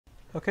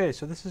Okay,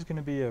 so this is going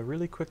to be a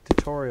really quick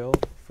tutorial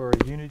for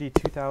Unity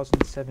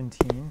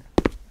 2017,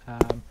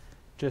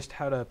 just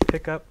how to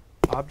pick up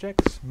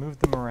objects, move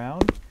them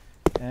around,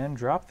 and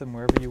drop them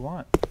wherever you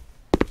want.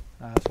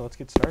 So let's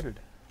get started.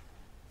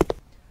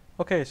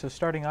 Okay, so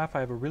starting off, I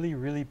have a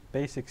really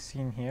basic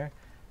scene here.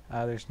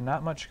 There's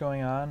not much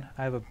going on.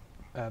 I have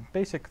a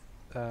basic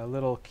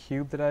little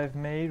cube that I've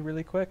made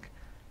really quick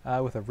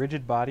with a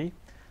rigid body.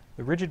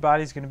 The rigid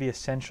body is going to be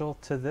essential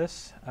to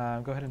this.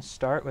 Go ahead and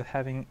start with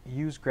having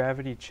use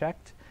gravity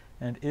checked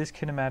and is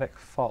kinematic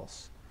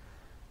false.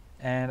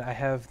 And I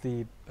have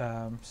the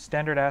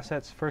standard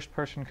assets first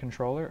person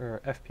controller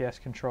or FPS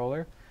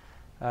controller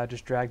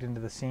just dragged into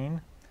the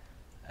scene.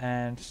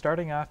 And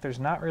starting off, there's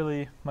not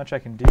really much I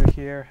can do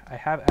here. I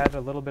have added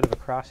a little bit of a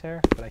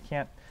crosshair, but I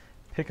can't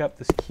pick up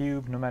this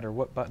cube no matter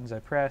what buttons I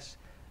press.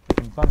 I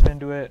can bump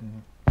into it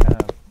and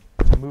kind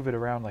of move it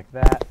around like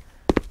that,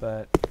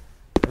 but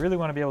I really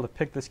want to be able to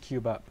pick this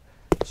cube up.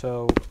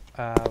 So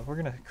we're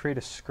going to create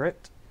a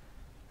script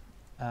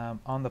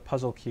on the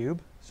puzzle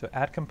cube. So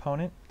add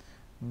component,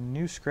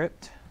 new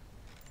script,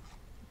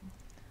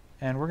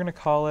 and we're going to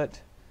call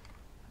it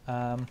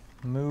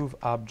move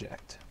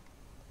object.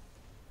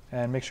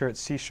 And make sure it's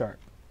C#.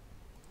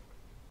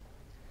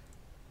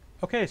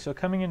 Okay, so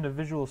coming into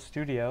Visual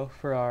Studio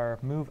for our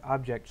move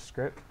object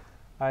script,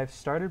 I've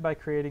started by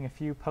creating a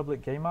few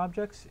public game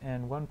objects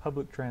and one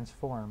public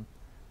transform.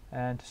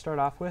 And to start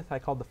off with, I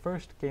called the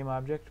first game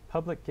object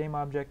public game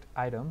object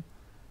item,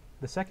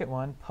 the second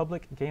one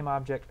public game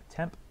object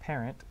temp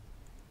parent,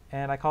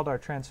 and I called our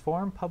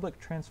transform public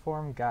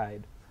transform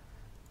guide.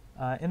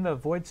 In the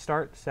void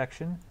start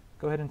section,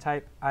 go ahead and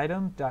type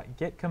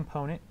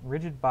item.getComponent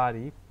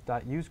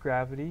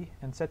rigidbody.useGravity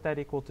and set that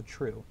equal to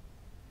true.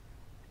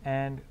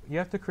 And you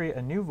have to create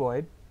a new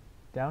void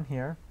down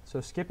here,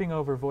 so skipping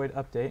over void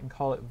update and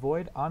call it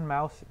void on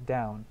mouse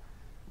down.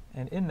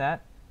 And in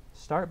that,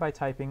 start by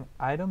typing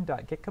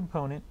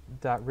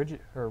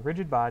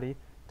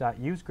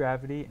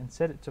item.getComponent.rigidbody.useGravity and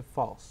set it to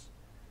false.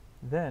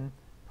 Then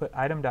put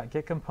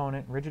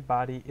item.getComponent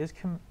rigidbody is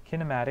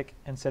kinematic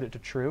and set it to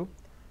true.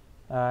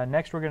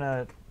 Next, we're going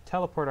to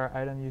teleport our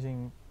item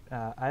using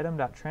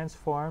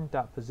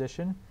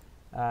item.transform.position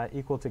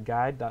equal to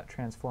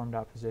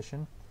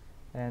guide.transform.position.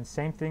 And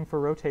same thing for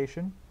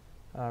rotation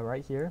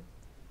right here.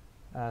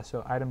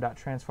 So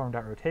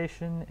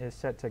item.transform.rotation is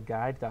set to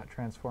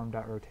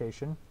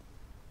guide.transform.rotation.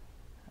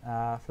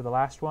 For the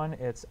last one,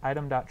 it's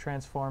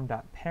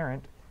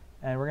item.transform.parent,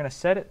 and we're going to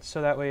set it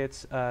so that way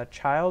it's a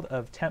child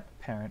of temp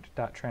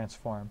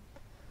parent.transform.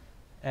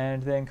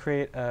 And then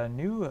create a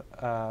new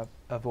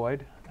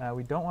void.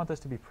 We don't want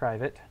this to be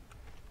private,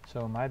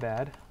 so my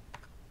bad.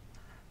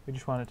 We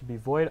just want it to be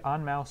void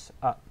on mouse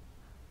up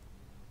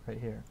right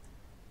here.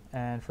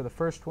 And for the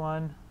first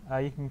one,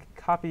 you can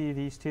copy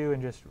these two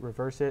and just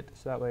reverse it,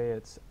 so that way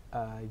it's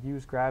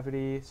use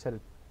gravity, set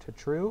it to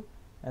true,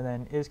 and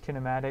then is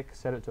kinematic,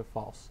 set it to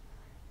false.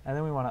 And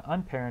then we want to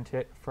unparent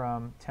it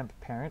from temp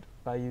parent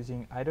by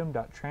using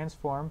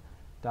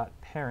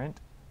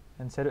item.transform.parent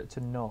and set it to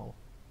null.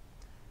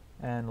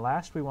 And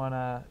last, we want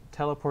to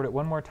teleport it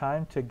one more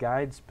time to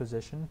guide's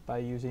position by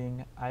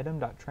using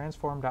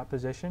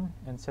item.transform.position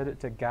and set it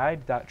to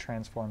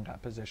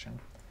guide.transform.position.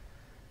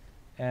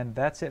 And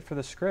that's it for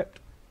the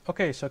script.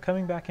 Okay, so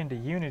coming back into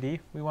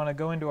Unity, we want to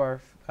go into our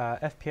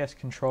FPS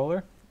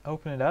controller,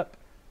 open it up,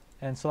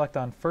 and select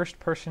on first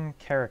person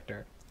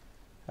character.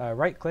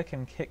 Right click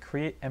and hit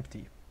create empty.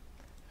 And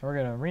we're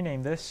going to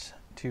rename this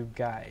to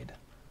guide,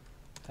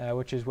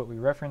 which is what we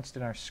referenced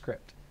in our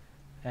script.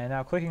 And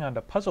now clicking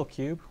onto puzzle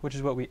cube, which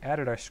is what we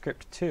added our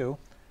script to,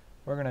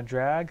 we're going to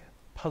drag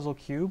puzzle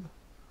cube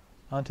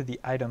onto the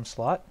item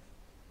slot.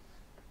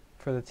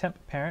 For the temp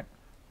parent,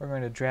 we're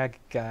going to drag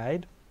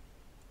guide,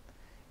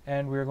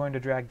 and we're going to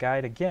drag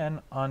guide again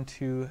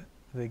onto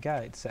the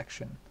guide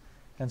section.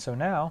 And so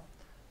now,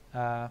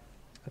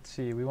 let's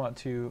see, we want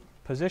to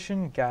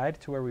position guide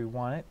to where we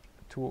want it,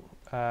 to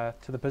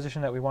the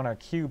position that we want our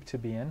cube to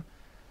be in.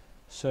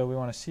 So we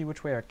want to see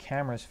which way our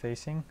camera is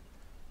facing.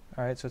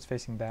 Alright, so it's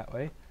facing that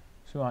way.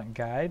 So we want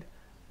guide,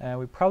 and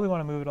we probably want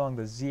to move it along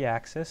the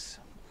z-axis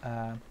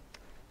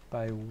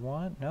by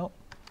 1, no,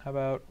 how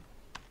about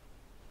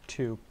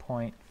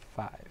 2.5.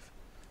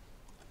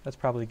 That's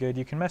probably good.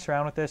 You can mess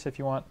around with this if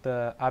you want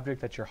the object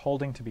that you're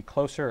holding to be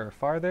closer or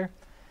farther.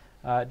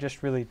 It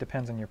just really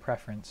depends on your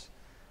preference.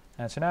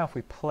 And so now if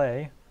we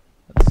play,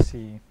 let's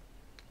see,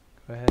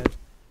 go ahead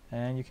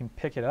and you can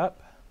pick it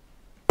up,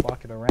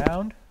 walk it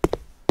around.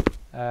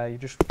 You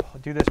just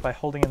do this by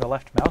holding in the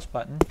left mouse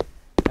button,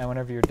 and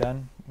whenever you're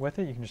done with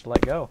it, you can just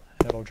let go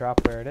and it'll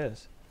drop where it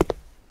is.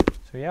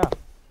 So yeah,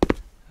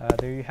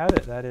 there you have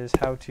it. That is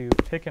how to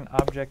pick an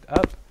object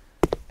up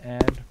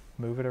and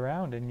move it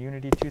around in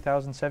Unity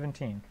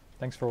 2017.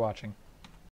 Thanks for watching.